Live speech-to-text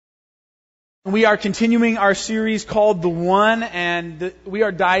We are continuing our series called The One, and we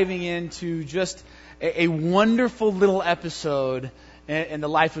are diving into just a wonderful little episode in the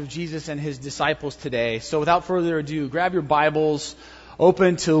life of Jesus and His disciples today. So without further ado, grab your Bibles,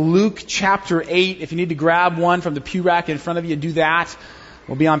 open to Luke chapter 8. If you need to grab one from the pew rack in front of you, do that.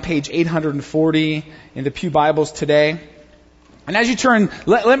 We'll be on page 840 in the pew Bibles today. And as you turn,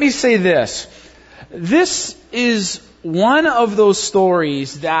 let me say this. This is one of those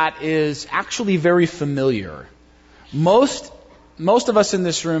stories that is actually very familiar. Most of us in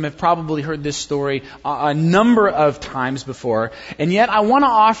this room have probably heard this story a number of times before, and yet I want to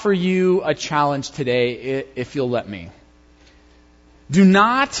offer you a challenge today, if you'll let me. Do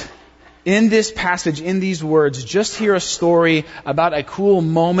not, in this passage, in these words, just hear a story about a cool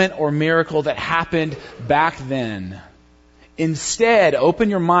moment or miracle that happened back then. Instead,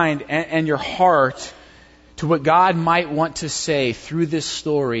 open your mind and your heart to what God might want to say through this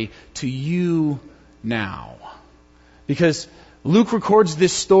story to you now. Because Luke records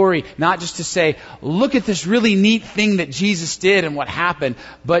this story not just to say, look at this really neat thing that Jesus did and what happened,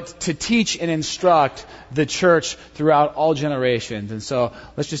 but to teach and instruct the church throughout all generations. And so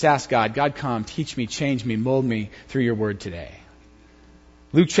let's just ask God, God, come, teach me, change me, mold me through your word today.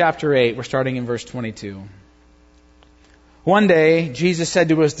 Luke chapter 8, we're starting in verse 22. One day, Jesus said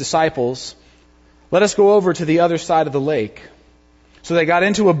to his disciples, "Let us go over to the other side of the lake." So they got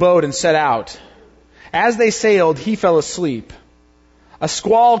into a boat and set out. As they sailed, he fell asleep. A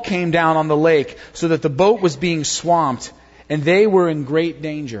squall came down on the lake so that the boat was being swamped, and they were in great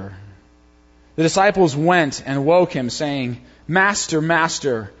danger. The disciples went and woke him, saying, "Master,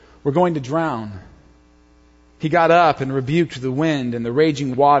 Master, we're going to drown." He got up and rebuked the wind and the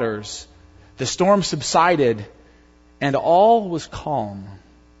raging waters. The storm subsided, and all was calm.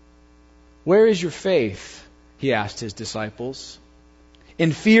 "Where is your faith?" he asked his disciples.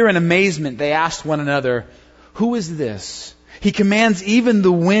 In fear and amazement, they asked one another, "Who is this? He commands even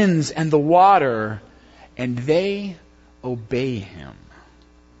the winds and the water, and they obey him."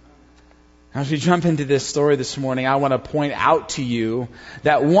 As we jump into this story this morning, I want to point out to you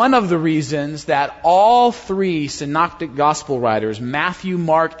that one of the reasons that all three synoptic gospel writers, Matthew,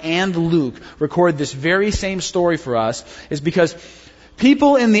 Mark, and Luke, record this very same story for us is because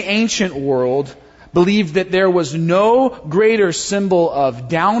people in the ancient world believed that there was no greater symbol of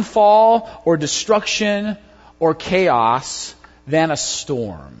downfall or destruction or chaos than a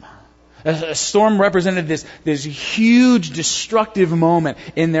storm. A storm represented this huge destructive moment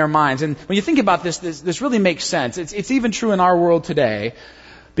in their minds. And when you think about this really makes sense. It's even true in our world today,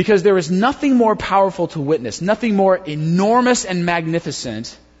 because there is nothing more powerful to witness, nothing more enormous and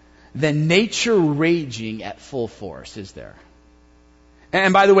magnificent than nature raging at full force, is there?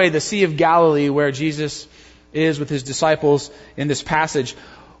 And by the way, the Sea of Galilee, where Jesus is with his disciples in this passage,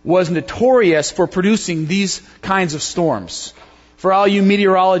 was notorious for producing these kinds of storms. For all you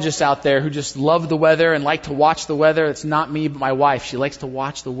meteorologists out there who just love the weather and like to watch the weather, it's not me, but my wife. She likes to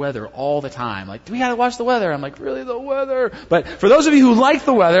watch the weather all the time. Like, do we gotta watch the weather? I'm like, really, the weather? But for those of you who like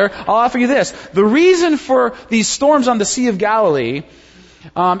the weather, I'll offer you this. The reason for these storms on the Sea of Galilee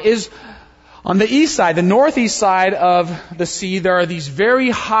is on the east side, the northeast side of the sea, there are these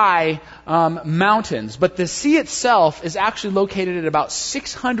very high mountains. But the sea itself is actually located at about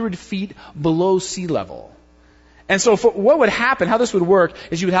 600 feet below sea level. And so what would happen, how this would work,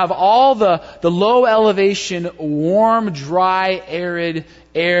 is you would have all the low elevation, warm, dry, arid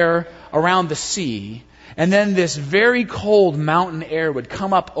air around the sea. And then this very cold mountain air would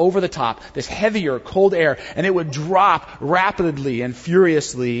come up over the top, this heavier, cold air, and it would drop rapidly and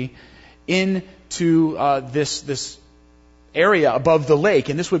furiously into this area above the lake.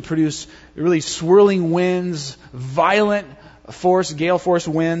 And this would produce really swirling winds, violent gale force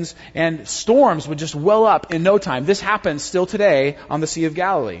winds, and storms would just well up in no time. This happens still today on the Sea of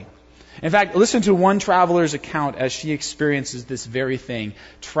Galilee. In fact, listen to one traveler's account as she experiences this very thing,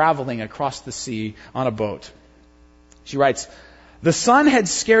 traveling across the sea on a boat. She writes, "The sun had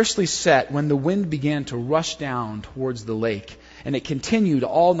scarcely set when the wind began to rush down towards the lake, and it continued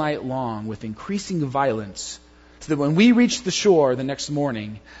all night long with increasing violence, so that when we reached the shore the next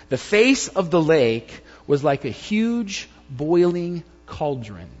morning, the face of the lake was like a huge boiling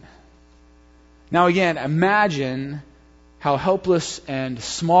cauldron." Now again, imagine how helpless and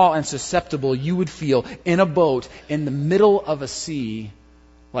small and susceptible you would feel in a boat in the middle of a sea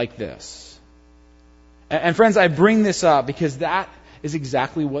like this. And friends, I bring this up because that is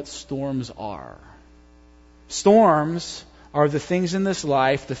exactly what storms are. Storms, are the things in this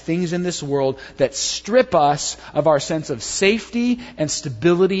life, the things in this world that strip us of our sense of safety and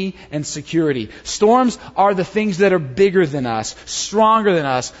stability and security. Storms are the things that are bigger than us, stronger than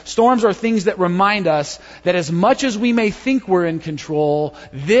us. Storms are things that remind us that as much as we may think we're in control,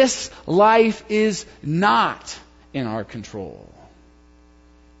 this life is not in our control.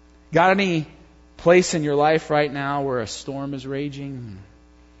 Got any place in your life right now where a storm is raging?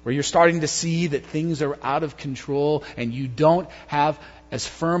 Where you're starting to see that things are out of control and you don't have as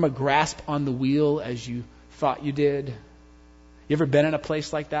firm a grasp on the wheel as you thought you did? You ever been in a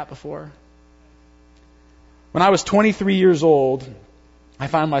place like that before? When I was 23 years old, I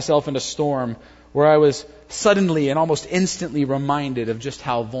found myself in a storm where I was suddenly and almost instantly reminded of just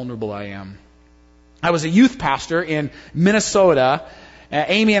how vulnerable I am. I was a youth pastor in Minnesota.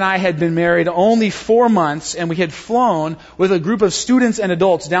 Amy and I had been married only 4 months, and we had flown with a group of students and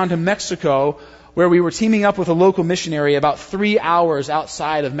adults down to Mexico, where we were teaming up with a local missionary about 3 hours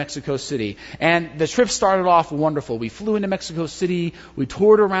outside of Mexico City. And the trip started off wonderful. We flew into Mexico City, we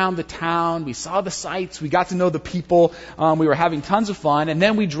toured around the town, we saw the sights, we got to know the people, we were having tons of fun, and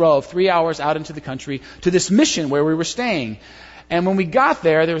then we drove 3 hours out into the country to this mission where we were staying. And when we got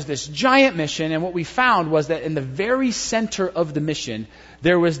there was this giant mission, and what we found was that in the very center of the mission,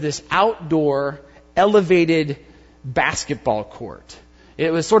 there was this outdoor, elevated basketball court.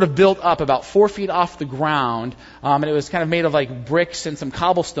 It was sort of built up about 4 feet off the ground, and it was kind of made of like bricks and some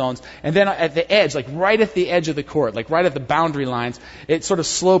cobblestones. And then at the edge, like right at the edge of the court, like right at the boundary lines, it sort of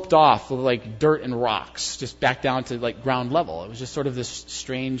sloped off with like dirt and rocks, just back down to like ground level. It was just sort of this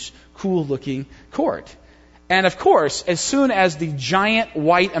strange, cool-looking court. And of course, as soon as the giant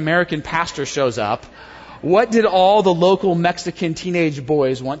white American pastor shows up, what did all the local Mexican teenage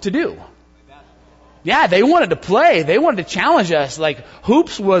boys want to do? Yeah, they wanted to play. They wanted to challenge us. Like,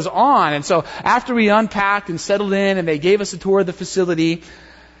 hoops was on. And so after we unpacked and settled in and they gave us a tour of the facility,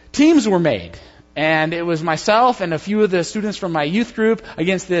 teams were made. And it was myself and a few of the students from my youth group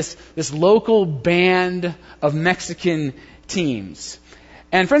against this local band of Mexican teams.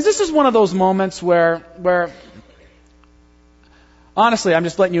 And friends, this is one of those moments where honestly, I'm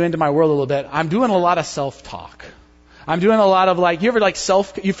just letting you into my world a little bit. I'm doing a lot of self-talk. I'm doing a lot of you ever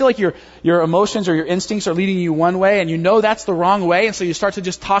you feel like your emotions or your instincts are leading you one way and you know that's the wrong way, and so you start to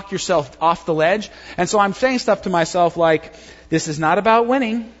just talk yourself off the ledge. And so I'm saying stuff to myself like, this is not about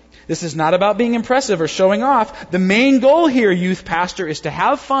winning. This is not about being impressive or showing off. The main goal here, youth pastor, is to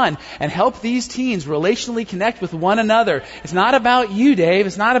have fun and help these teens relationally connect with one another. It's not about you, Dave.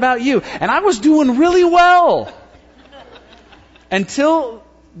 It's not about you. And I was doing really well until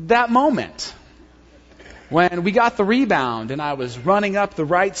that moment when we got the rebound and I was running up the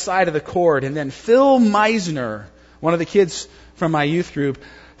right side of the court, and then Phil Meisner, one of the kids from my youth group,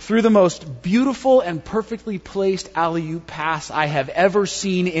 threw the most beautiful and perfectly placed alley-oop pass I have ever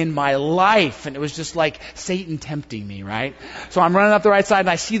seen in my life. And it was just like Satan tempting me, right? So I'm running up the right side and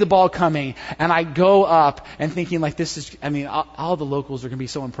I see the ball coming and I go up and thinking like all the locals are going to be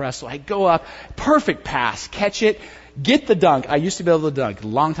so impressed. So I go up, perfect pass, catch it, get the dunk. I used to be able to dunk a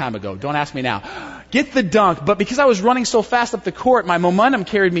long time ago. Don't ask me now. Get the dunk. But because I was running so fast up the court, my momentum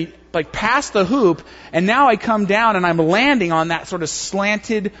carried me like past the hoop, and now I come down and I'm landing on that sort of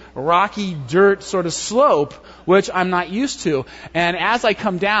slanted, rocky dirt sort of slope, which I'm not used to. And as I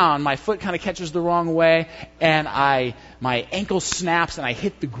come down, my foot kind of catches the wrong way, and my ankle snaps and I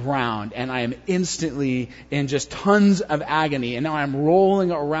hit the ground, and I am instantly in just tons of agony. And now I'm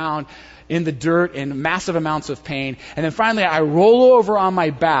rolling around in the dirt in massive amounts of pain. And then finally I roll over on my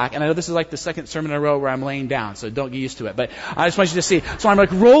back. And I know this is like the second sermon in a row where I'm laying down, so don't get used to it. But I just want you to see. So I'm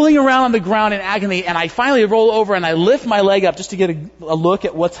like rolling around on the ground in agony, and I finally roll over and I lift my leg up just to get a look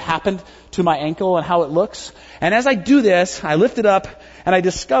at what's happened to my ankle and how it looks. And as I do this, I lift it up and I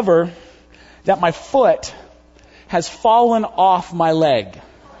discover that my foot has fallen off my leg.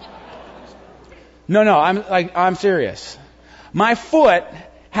 No, I'm serious. My foot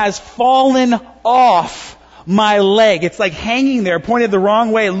has fallen off my leg. It's like hanging there, pointed the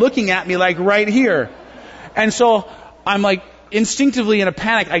wrong way, looking at me like right here. And so I'm like instinctively in a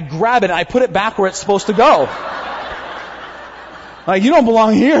panic. I grab it and I put it back where it's supposed to go. Like, you don't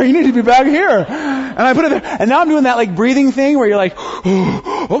belong here. You need to be back here. And I put it there. And now I'm doing that like breathing thing where you're like,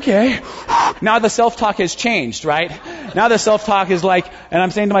 oh, okay. Now the self-talk has changed, right? Now the self-talk is like, and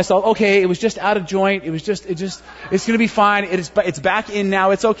I'm saying to myself, okay, it was just out of joint. It's going to be fine. It's back in now.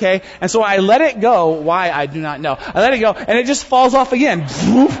 It's okay. And so I let it go. Why? I do not know. I let it go and it just falls off again.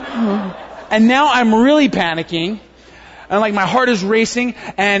 And now I'm really panicking. And like my heart is racing,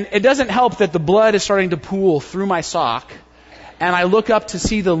 and it doesn't help that the blood is starting to pool through my sock. and I look up to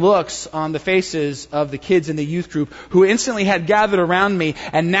see the looks on the faces of the kids in the youth group who instantly had gathered around me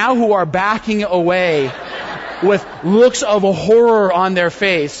and now who are backing away with looks of horror on their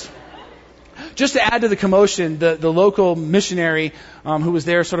face. Just to add to the commotion, the local missionary who was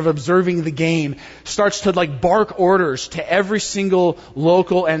there sort of observing the game starts to bark orders to every single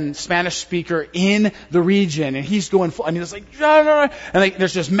local and Spanish speaker in the region. And he's going full, it's like, and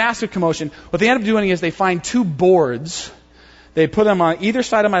there's just massive commotion. What they end up doing is they find 2 boards. They put them on either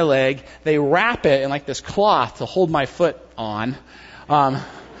side of my leg. They wrap it in this cloth to hold my foot on.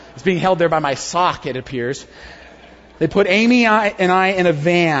 It's being held there by my sock, it appears. They put Amy and I in a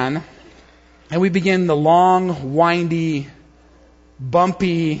van. And we begin the long, windy,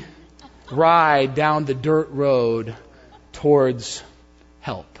 bumpy ride down the dirt road towards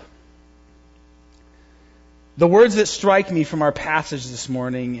help. The words that strike me from our passage this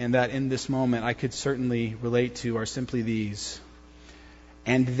morning and that in this moment I could certainly relate to are simply these.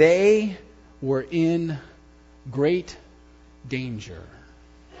 And they were in great danger.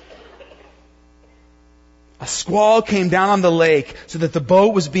 A squall came down on the lake so that the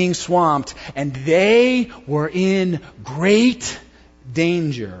boat was being swamped, and they were in great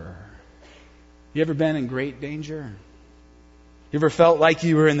danger. You ever been in great danger? You ever felt like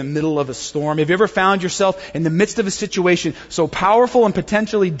you were in the middle of a storm? Have you ever found yourself in the midst of a situation so powerful and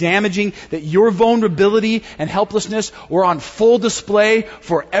potentially damaging that your vulnerability and helplessness were on full display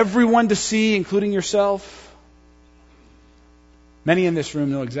for everyone to see, including yourself? Many in this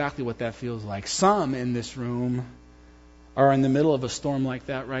room know exactly what that feels like. Some in this room are in the middle of a storm like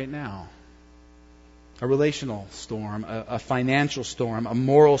that right now. A relational storm, a financial storm, a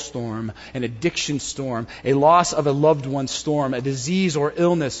moral storm, an addiction storm, a loss of a loved one storm, a disease or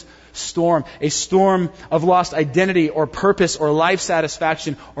illness storm, a storm of lost identity or purpose or life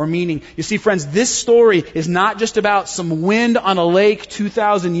satisfaction or meaning. You see, friends, this story is not just about some wind on a lake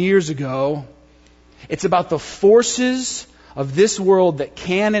 2,000 years ago. It's about the forces of this world that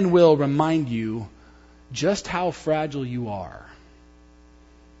can and will remind you just how fragile you are.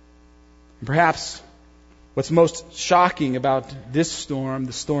 And perhaps what's most shocking about this storm,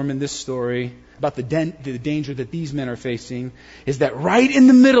 the storm in this story, about the danger that these men are facing, is that right in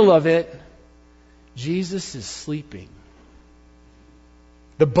the middle of it, Jesus is sleeping.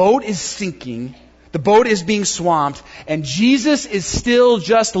 The boat is sinking. The boat is being swamped, and Jesus is still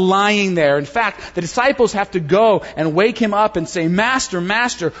just lying there. In fact, the disciples have to go and wake him up and say, "Master,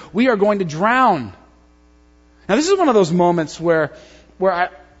 Master, we are going to drown." Now, this is one of those moments where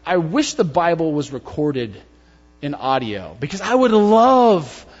I wish the Bible was recorded in audio, because I would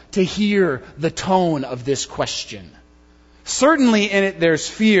love to hear the tone of this question. Certainly in it there's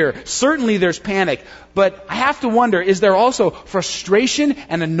fear. Certainly there's panic. But I have to wonder, is there also frustration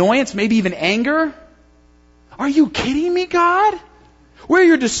and annoyance, maybe even anger? Are you kidding me, God? We're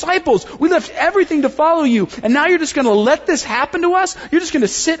your disciples. We left everything to follow you. And now you're just going to let this happen to us? You're just going to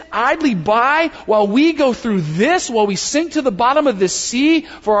sit idly by while we go through this, while we sink to the bottom of this sea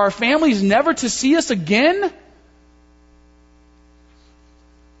for our families never to see us again?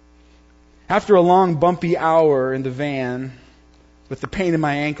 After a long, bumpy hour in the van, with the pain in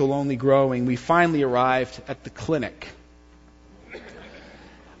my ankle only growing, we finally arrived at the clinic.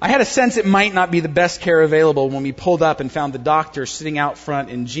 I had a sense it might not be the best care available when we pulled up and found the doctor sitting out front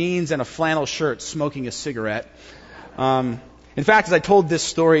in jeans and a flannel shirt smoking a cigarette. In fact, as I told this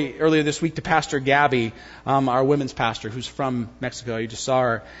story earlier this week to Pastor Gabby, our women's pastor who's from Mexico, you just saw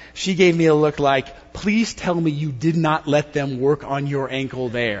her, she gave me a look like, "Please tell me you did not let them work on your ankle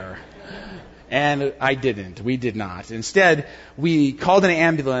there." And I didn't. We did not. Instead, we called an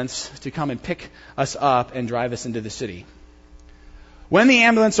ambulance to come and pick us up and drive us into the city. When the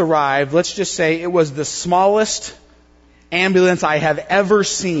ambulance arrived, let's just say it was the smallest ambulance I have ever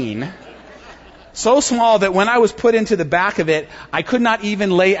seen. So small that when I was put into the back of it, I could not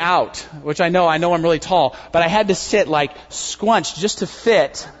even lay out, which I know I'm really tall, but I had to sit squunched just to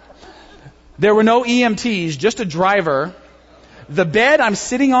fit. There were no EMTs, just a driver. The bed I'm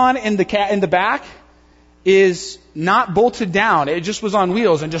sitting on in the back is not bolted down. It just was on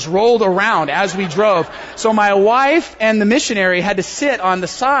wheels and just rolled around as we drove. So my wife and the missionary had to sit on the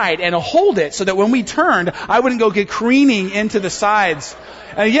side and hold it so that when we turned, I wouldn't go get careening into the sides.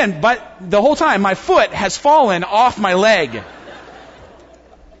 And again, but the whole time, my foot has fallen off my leg.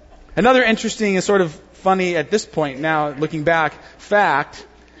 Another interesting and sort of funny at this point now, looking back, fact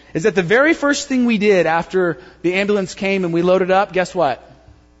is that the very first thing we did after the ambulance came and we loaded up, guess what?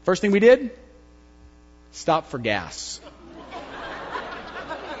 First thing we did? Stop for gas.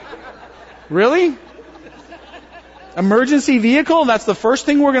 Really? Emergency vehicle? That's the first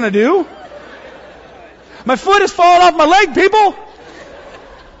thing we're going to do? My foot is falling off my leg, people!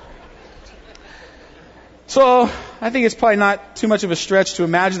 So I think it's probably not too much of a stretch to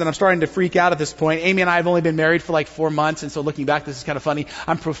imagine that I'm starting to freak out at this point. Amy and I have only been married for like 4 months, and so looking back, this is kind of funny.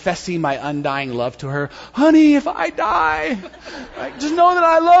 I'm professing my undying love to her. Honey, if I die, like, just know that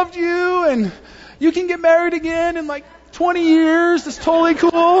I loved you, and you can get married again in like 20 years. That's totally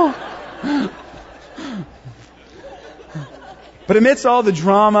cool. But amidst all the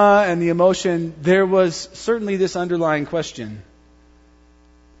drama and the emotion, there was certainly this underlying question.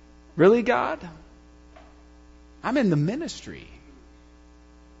 Really, God? I'm in the ministry.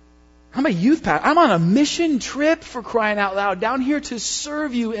 I'm a youth pastor. I'm on a mission trip, for crying out loud, down here to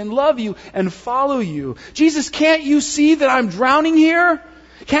serve you and love you and follow you. Jesus, can't you see that I'm drowning here?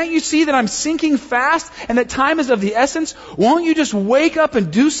 Can't you see that I'm sinking fast and that time is of the essence? Won't you just wake up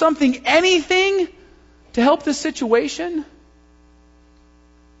and do something, anything, to help this situation?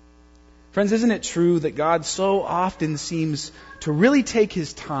 Friends, isn't it true that God so often seems to really take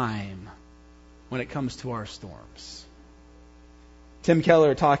His time when it comes to our storms? Tim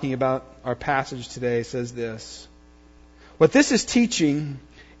Keller, talking about our passage today, says this: what this is teaching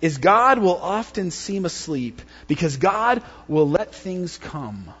is God will often seem asleep because God will let things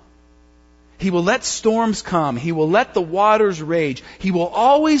come. He will let storms come. He will let the waters rage. He will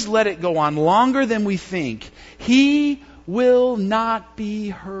always let it go on longer than we think. He will not be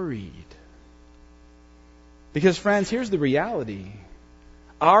hurried. Because, friends, here's the reality.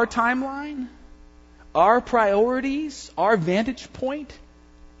 Our timeline, our priorities, our vantage point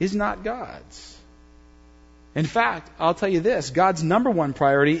is not God's. In fact, I'll tell you this, God's number one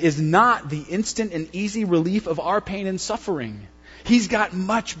priority is not the instant and easy relief of our pain and suffering. He's got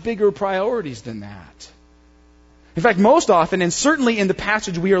much bigger priorities than that. In fact, most often, and certainly in the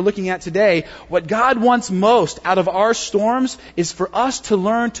passage we are looking at today, what God wants most out of our storms is for us to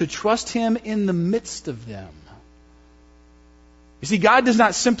learn to trust Him in the midst of them. You see, God does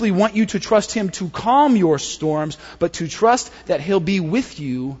not simply want you to trust Him to calm your storms, but to trust that He'll be with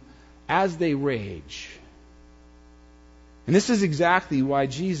you as they rage. And this is exactly why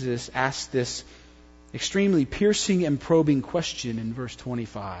Jesus asked this extremely piercing and probing question in verse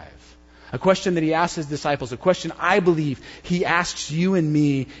 25. A question that He asked His disciples, a question I believe He asks you and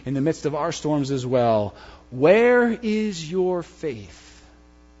me in the midst of our storms as well. Where is your faith?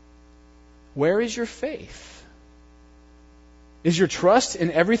 Where is your faith? Is your trust in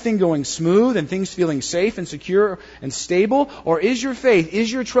everything going smooth and things feeling safe and secure and stable? Or is your faith,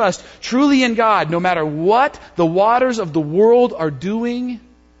 is your trust truly in God no matter what the waters of the world are doing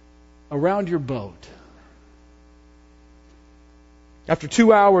around your boat? After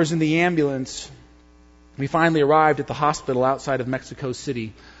 2 hours in the ambulance, we finally arrived at the hospital outside of Mexico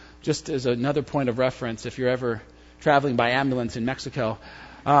City. Just as another point of reference, if you're ever traveling by ambulance in Mexico,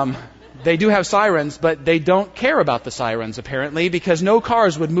 they do have sirens, but they don't care about the sirens, apparently, because no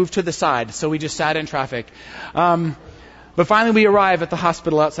cars would move to the side, so we just sat in traffic. But finally we arrive at the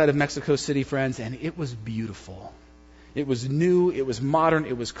hospital outside of Mexico City, friends, and it was beautiful. It was new, it was modern,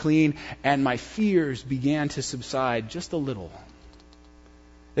 it was clean, and my fears began to subside just a little.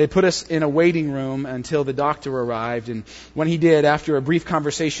 They put us in a waiting room until the doctor arrived, and when he did, after a brief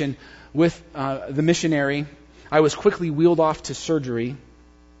conversation with the missionary, I was quickly wheeled off to surgery.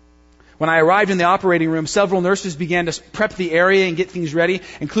 When I arrived in the operating room, several nurses began to prep the area and get things ready,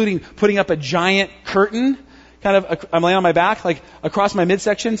 including putting up a giant curtain, I'm laying on my back, like across my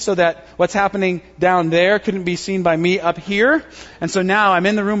midsection, so that what's happening down there couldn't be seen by me up here. And so now I'm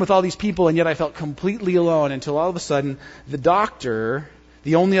in the room with all these people, and yet I felt completely alone until all of a sudden the doctor,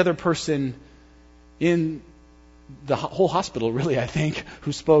 the only other person in the whole hospital, really, I think,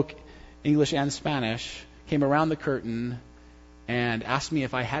 who spoke English and Spanish, came around the curtain and asked me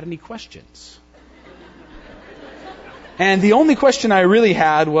if I had any questions. And the only question I really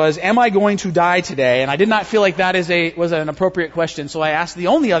had was, am I going to die today? And I did not feel like that was an appropriate question, so I asked the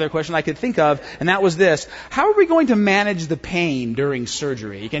only other question I could think of, and that was this: how are we going to manage the pain during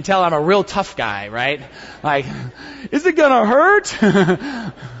surgery? You can tell I'm a real tough guy, right? Like, is it going to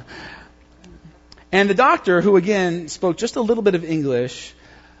hurt? And the doctor, who again spoke just a little bit of English,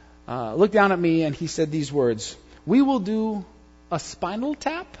 looked down at me and he said these words: we will do a spinal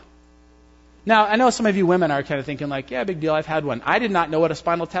tap. Now, I know some of you women are kind of thinking like, yeah, big deal, I've had one. I did not know what a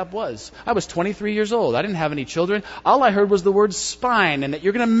spinal tap was. I was 23 years old. I didn't have any children. All I heard was the word spine and that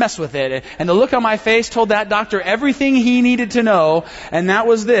you're going to mess with it. And the look on my face told that doctor everything he needed to know, and that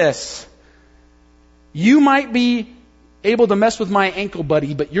was this: you might be able to mess with my ankle,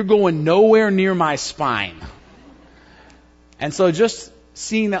 buddy, but you're going nowhere near my spine. And so just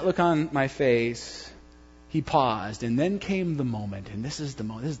seeing that look on my face, he paused, and then came the moment, and this is the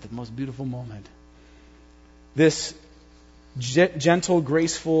most beautiful moment. This gentle,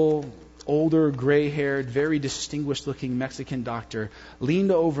 graceful, older, gray-haired, very distinguished-looking Mexican doctor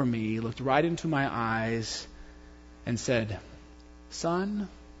leaned over me, looked right into my eyes, and said, "Son,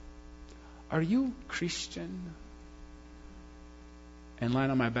 are you Christian?" And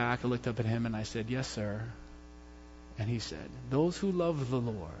lying on my back, I looked up at him and I said, "Yes, sir." And he said, "Those who love the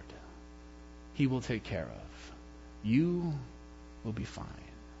Lord, He will take care of. You will be fine."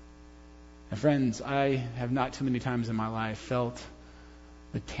 And friends, I have not too many times in my life felt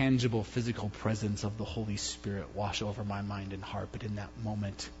the tangible physical presence of the Holy Spirit wash over my mind and heart, but in that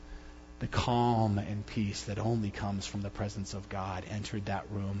moment, the calm and peace that only comes from the presence of God entered that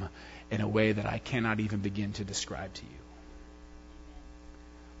room in a way that I cannot even begin to describe to you.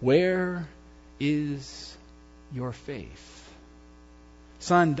 Where is your faith?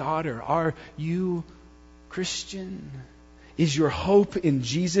 Son, daughter, are you Christian? Is your hope in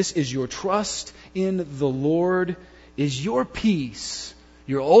Jesus? Is your trust in the Lord? Is your peace,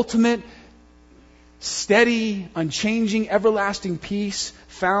 your ultimate, steady, unchanging, everlasting peace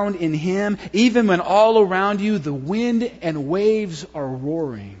found in Him, even when all around you the wind and waves are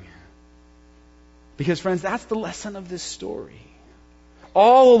roaring? Because, friends, that's the lesson of this story.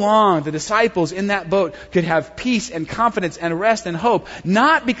 All along, the disciples in that boat could have peace and confidence and rest and hope,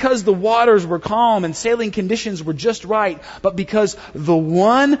 not because the waters were calm and sailing conditions were just right, but because the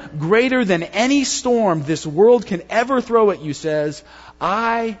one greater than any storm this world can ever throw at you says,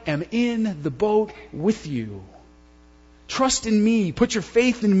 "I am in the boat with you. Trust in me. Put your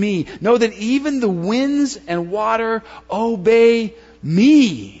faith in me. Know that even the winds and water obey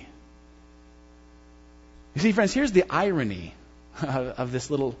me." You see, friends, here's the irony of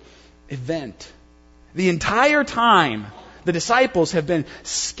this little event. The entire time, the disciples have been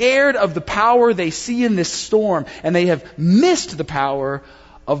scared of the power they see in this storm, and they have missed the power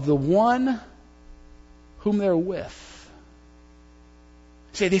of the one whom they're with.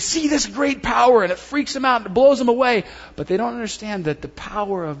 See, they see this great power, and it freaks them out, and it blows them away, but they don't understand that the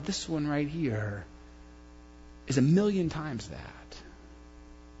power of this one right here is 1,000,000 times that.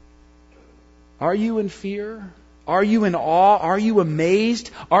 Are you in fear? Are you in awe? Are you amazed?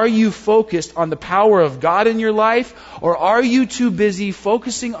 Are you focused on the power of God in your life? Or are you too busy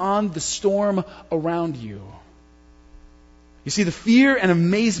focusing on the storm around you? You see, the fear and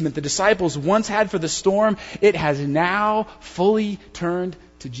amazement the disciples once had for the storm, it has now fully turned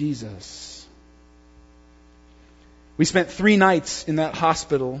to Jesus. We spent 3 nights in that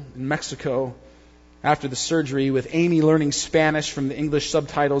hospital in Mexico after the surgery, with Amy learning Spanish from the English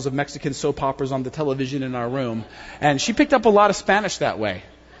subtitles of Mexican soap operas on the television in our room. And she picked up a lot of Spanish that way.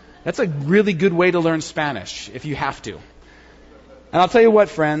 That's a really good way to learn Spanish, if you have to. And I'll tell you what,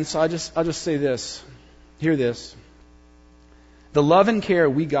 friends, I'll just say this. Hear this. The love and care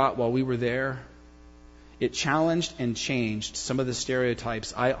we got while we were there, it challenged and changed some of the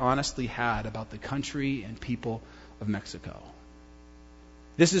stereotypes I honestly had about the country and people of Mexico.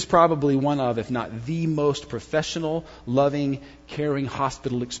 This is probably one of, if not the most professional, loving, caring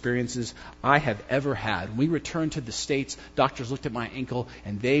hospital experiences I have ever had. When we returned to the States, doctors looked at my ankle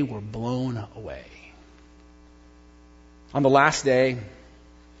and they were blown away. On the last day,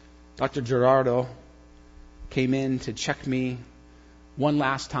 Dr. Gerardo came in to check me one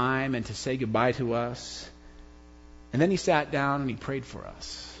last time and to say goodbye to us. And then he sat down and he prayed for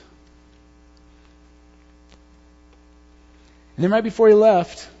us. And then right before he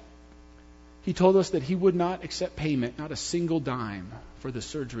left, he told us that he would not accept payment, not a single dime, for the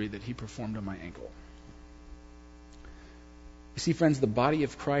surgery that he performed on my ankle. You see, friends, the body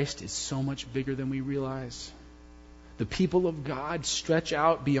of Christ is so much bigger than we realize. The people of God stretch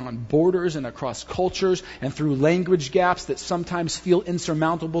out beyond borders and across cultures and through language gaps that sometimes feel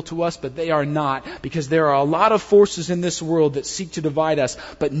insurmountable to us, but they are not, because there are a lot of forces in this world that seek to divide us,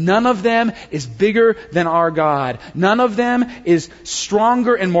 but none of them is bigger than our God. None of them is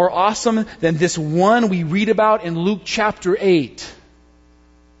stronger and more awesome than this one we read about in Luke chapter 8.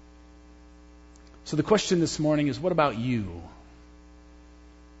 So the question this morning is, what about you?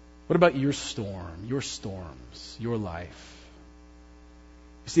 What about your storm, your storms, your life?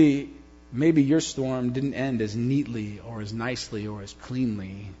 You see, maybe your storm didn't end as neatly or as nicely or as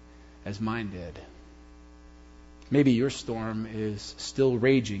cleanly as mine did. Maybe your storm is still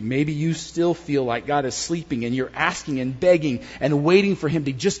raging. Maybe you still feel like God is sleeping and you're asking and begging and waiting for Him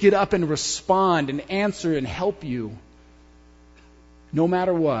to just get up and respond and answer and help you. No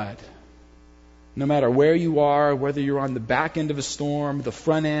matter what. No matter where you are, whether you're on the back end of a storm, the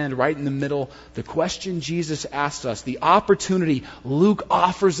front end, right in the middle, the question Jesus asks us, the opportunity Luke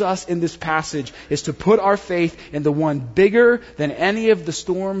offers us in this passage is to put our faith in the one bigger than any of the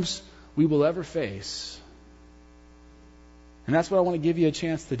storms we will ever face. And that's what I want to give you a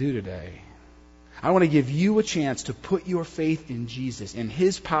chance to do today. I want to give you a chance to put your faith in Jesus, in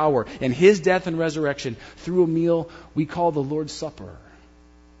His power, in His death and resurrection through a meal we call the Lord's Supper.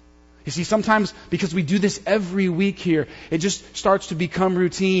 You see, sometimes because we do this every week here, it just starts to become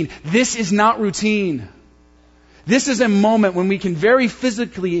routine. This is not routine. This is a moment when we can very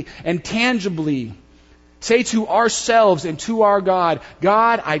physically and tangibly say to ourselves and to our God,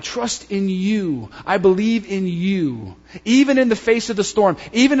 God, I trust in you. I believe in you. Even in the face of the storm,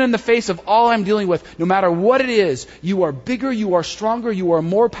 even in the face of all I'm dealing with, no matter what it is, you are bigger, you are stronger, you are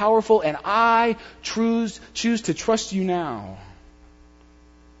more powerful, and I choose to trust you now.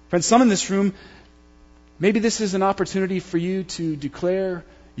 Friends, some in this room, maybe this is an opportunity for you to declare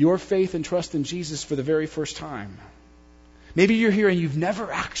your faith and trust in Jesus for the very first time. Maybe you're here and you've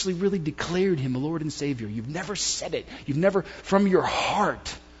never actually really declared Him Lord and Savior. You've never said it. You've never, from your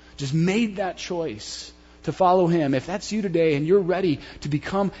heart, just made that choice to follow Him. If that's you today and you're ready to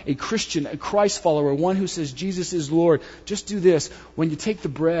become a Christian, a Christ follower, one who says Jesus is Lord, just do this. When you take the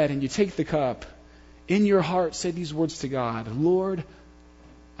bread and you take the cup, in your heart say these words to God. Lord,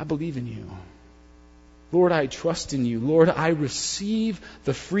 I believe in you. Lord, I trust in you. Lord, I receive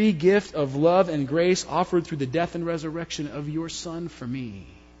the free gift of love and grace offered through the death and resurrection of your Son for me.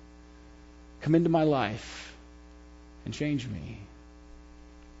 Come into my life and change me.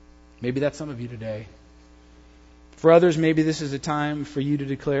 Maybe that's some of you today. For others, maybe this is a time for you to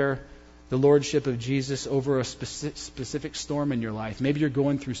declare the lordship of Jesus over a specific storm in your life. Maybe you're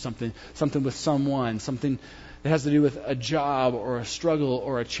going through something with someone, something that has to do with a job or a struggle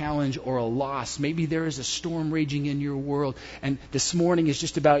or a challenge or a loss. Maybe there is a storm raging in your world, and this morning is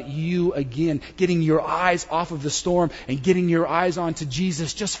just about you again, getting your eyes off of the storm and getting your eyes onto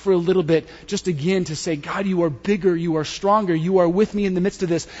Jesus just for a little bit, just again to say, God, you are bigger, you are stronger, you are with me in the midst of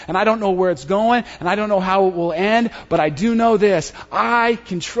this, and I don't know where it's going, and I don't know how it will end, but I do know this, I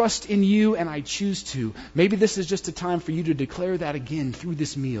can trust in you, and I choose to. Maybe this is just a time for you to declare that again through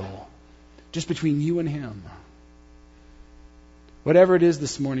this meal, just between you and Him. Whatever it is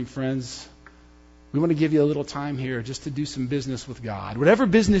this morning, friends, we want to give you a little time here just to do some business with God. Whatever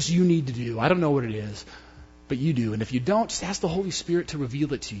business you need to do, I don't know what it is, but you do. And if you don't, just ask the Holy Spirit to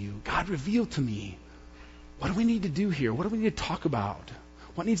reveal it to you. God, reveal to me. What do we need to do here? What do we need to talk about?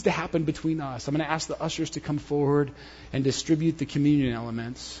 What needs to happen between us? I'm going to ask the ushers to come forward and distribute the communion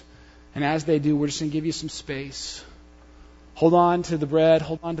elements. And as they do, we're just going to give you some space. Hold on to the bread,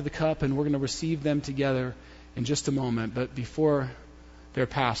 hold on to the cup, and we're going to receive them together in just a moment. But before they're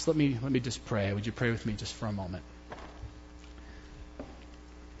passed, let me just pray. Would you pray with me just for a moment?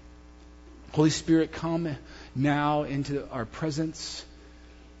 Holy Spirit, come now into our presence.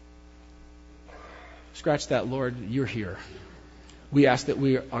 Scratch that, Lord, you're here. We ask that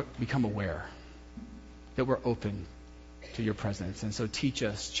we become aware, that we're open to your presence. And so teach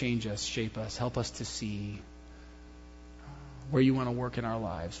us, change us, shape us, help us to see where you want to work in our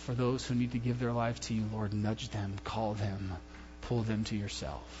lives. For those who need to give their life to you, Lord, nudge them, call them, pull them to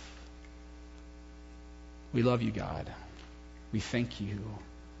yourself. We love you, God. We thank you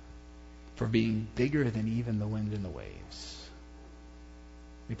for being bigger than even the wind and the waves.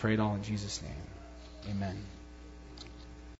 We pray it all in Jesus' name. Amen.